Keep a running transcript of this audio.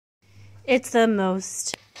It's the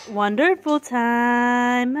most wonderful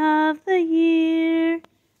time of the year.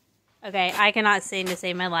 Okay, I cannot sing to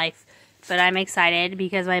save my life, but I'm excited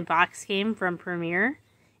because my box came from Premier,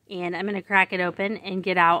 and I'm going to crack it open and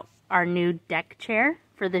get out our new deck chair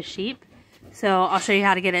for the sheep. So I'll show you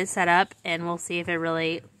how to get it set up, and we'll see if it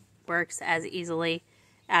really works as easily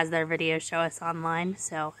as their videos show us online.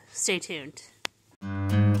 So stay tuned.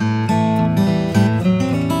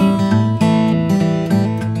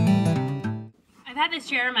 I've had this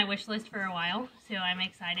chair on my wish list for a while, so I'm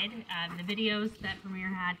excited. The videos that Premier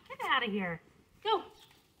had, get it out of here, go,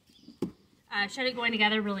 showed it going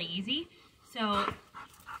together really easy. So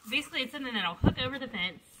basically it's something that'll hook over the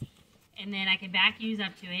fence, and then I can back ewes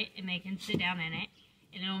up to it, and they can sit down in it,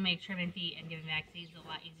 and it will make trimming feet and giving back seeds a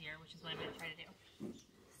lot easier, which is what I'm going to try to do.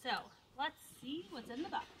 So let's see what's in the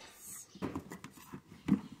box.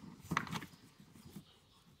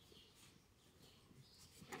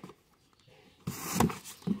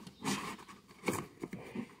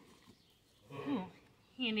 Ooh,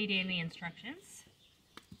 handy dandy instructions.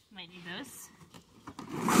 Might need those.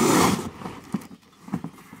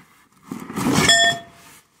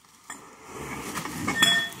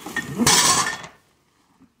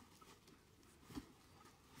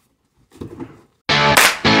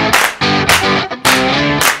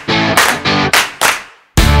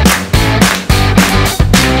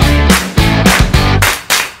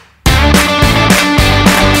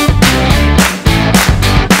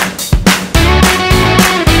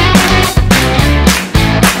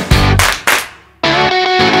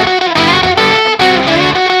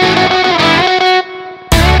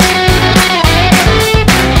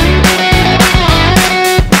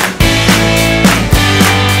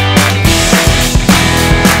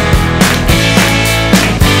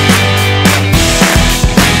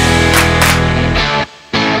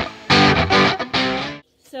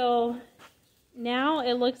 So now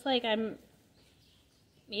it looks like I'm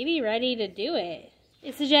maybe ready to do it.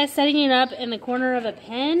 It suggests setting it up in the corner of a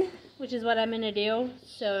pen, which is what I'm going to do,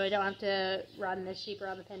 so I don't have to run the sheep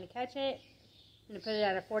around the pen to catch it. I'm going to put it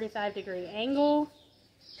at a 45-degree angle.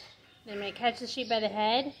 Then I'm going to catch the sheep by the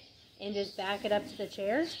head and just back it up to the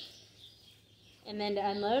chair. And then to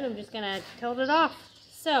unload, I'm just going to tilt it off.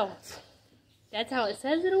 So that's how it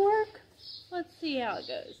says it'll work. Let's see how it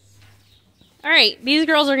goes. Alright, these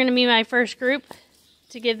girls are going to be my first group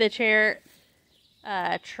to give the chair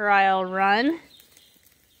a trial run.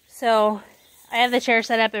 So I have the chair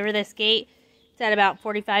set up over this gate. It's at about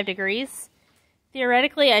 45 degrees.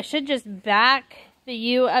 Theoretically, I should just back the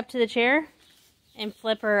ewe up to the chair and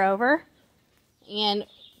flip her over. And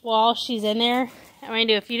while she's in there, I'm going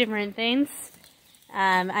to do a few different things.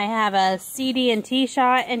 I have a CD&T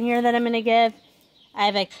shot in here that I'm going to give. I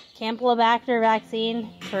have a Campylobacter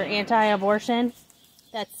vaccine for anti-abortion.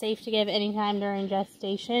 That's safe to give anytime during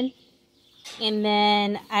gestation. And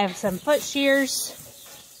then I have some foot shears,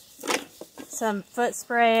 some foot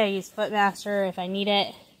spray. I use Footmaster if I need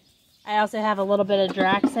it. I also have a little bit of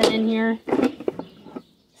Draxxin in here.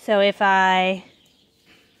 So if I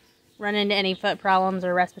run into any foot problems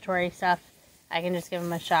or respiratory stuff, I can just give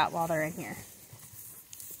them a shot while they're in here.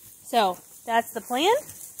 So that's the plan.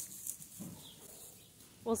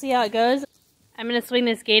 We'll see how it goes. I'm going to swing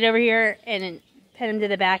this gate over here and pin him to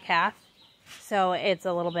the back half, so it's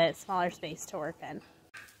a little bit smaller space to work in.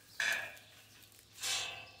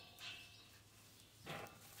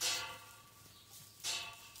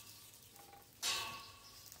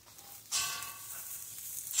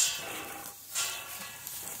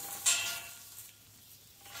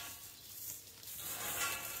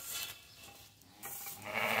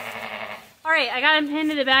 Alright, I got them pinned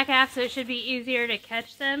to the back half, so it should be easier to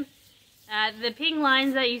catch them. The pink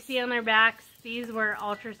lines that you see on their backs, these were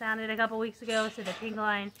ultrasounded a couple weeks ago, so the pink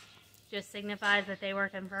line just signifies that they were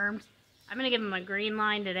confirmed. I'm going to give them a green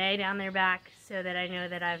line today down their back so that I know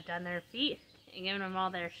that I've done their feet and given them all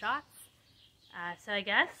their shots. So I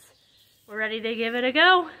guess we're ready to give it a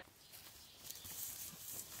go.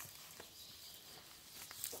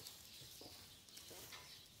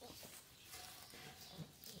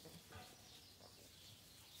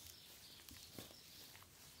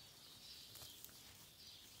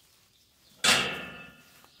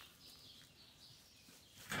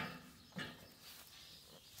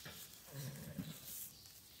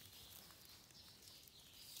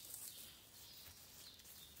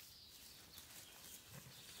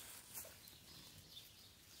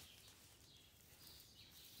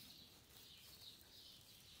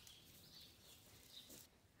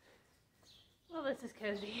 Well, this is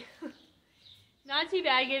cozy. Not too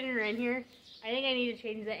bad getting her in here. I think I need to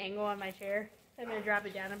change the angle on my chair. So I'm going to drop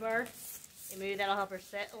it down a bar And maybe that'll help her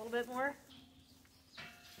sit a little bit more.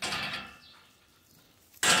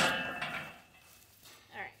 Alright.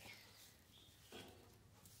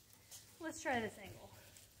 Let's try this angle.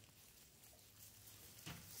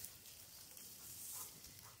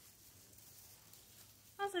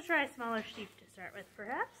 Also try a smaller sheep to start with,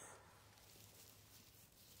 perhaps.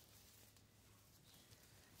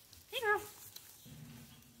 Hey girl.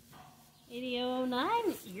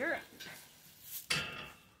 8009, you're up.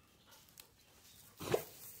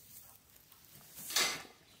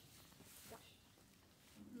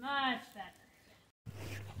 Much better.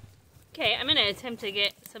 Okay, I'm going to attempt to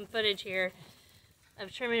get some footage here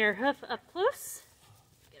of trimming her hoof up close.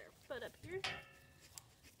 Get her foot up here.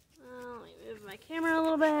 Let me move my camera a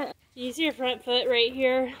little bit. You see your front foot right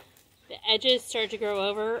here? The edges start to grow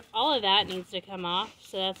over. All of that needs to come off,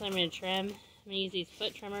 so that's what I'm going to trim. I'm going to use these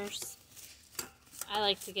foot trimmers. I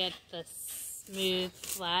like to get the smooth,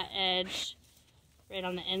 flat edge right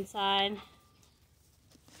on the inside.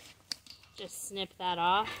 Just snip that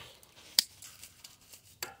off.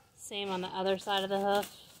 Same on the other side of the hoof.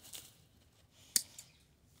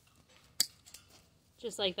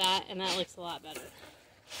 Just like that, and that looks a lot better.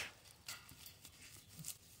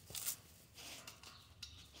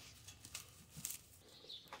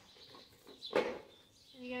 And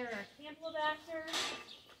you get our Campylobacter.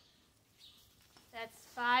 That's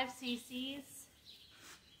 5 cc's.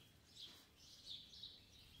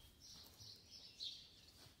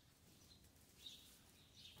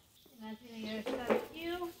 And that's going to go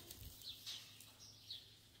sub-Q.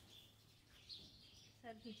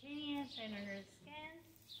 Subcutaneous, right under her skin.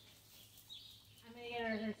 I'm going to get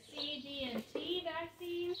her C, D, and T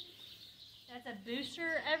vaccine. That's a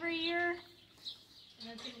booster every year. And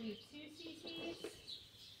that's going to be 2 cc's.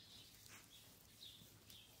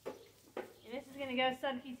 And this is going to go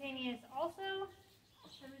subcutaneous also.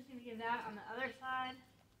 So I'm just going to give that on the other side.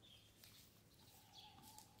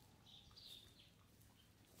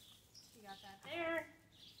 You got that there.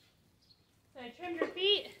 So I trimmed her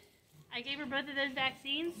feet. I gave her both of those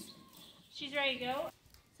vaccines. She's ready to go.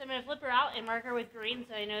 So I'm going to flip her out and mark her with green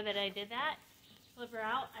so I know that I did that. Flip her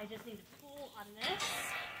out. I just need to pull on this.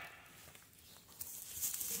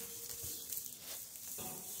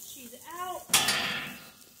 She's out.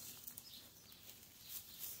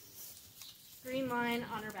 Green line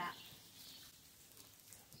on her back.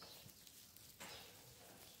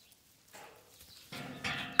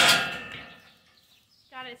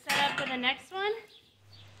 Got it set up for the next one.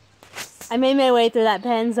 I made my way through that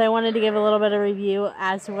pen, so I wanted to give a little bit of review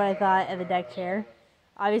as to what I thought of the deck chair.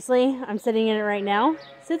 Obviously, I'm sitting in it right now.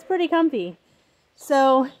 Sits pretty comfy.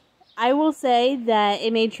 So, I will say that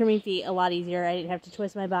it made trimming feet a lot easier. I didn't have to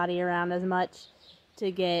twist my body around as much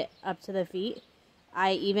to get up to the feet.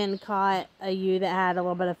 I even caught a ewe that had a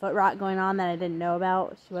little bit of foot rot going on that I didn't know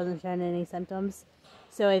about. She wasn't showing any symptoms.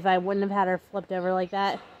 So if I wouldn't have had her flipped over like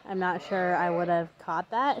that, I'm not sure I would have caught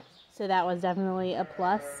that. So that was definitely a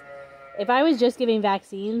plus. If I was just giving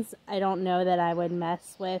vaccines, I don't know that I would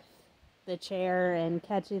mess with the chair and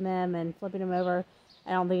catching them and flipping them over.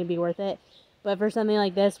 I don't think it'd be worth it. But for something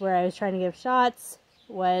like this where I was trying to give shots,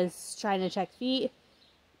 was trying to check feet,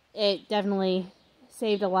 it definitely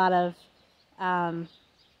saved a lot of I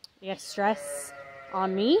guess stress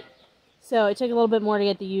on me. So it took a little bit more to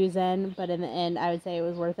get the ewes in, but in the end I would say it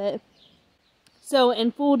was worth it. So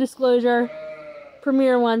in full disclosure,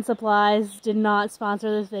 Premier One Supplies did not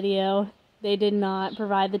sponsor this video. They did not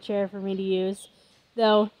provide the chair for me to use,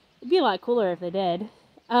 though it'd be a lot cooler if they did.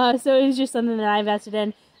 So it was just something that I invested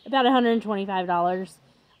in, about $125.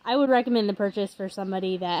 I would recommend the purchase for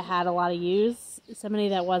somebody that had a lot of ewes, somebody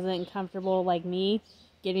that wasn't comfortable like me,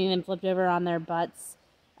 getting them flipped over on their butts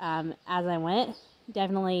as I went.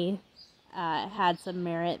 Definitely had some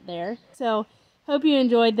merit there. So, hope you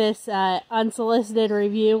enjoyed this unsolicited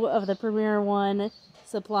review of the Premier One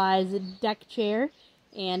Supplies deck chair,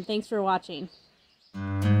 and thanks for watching.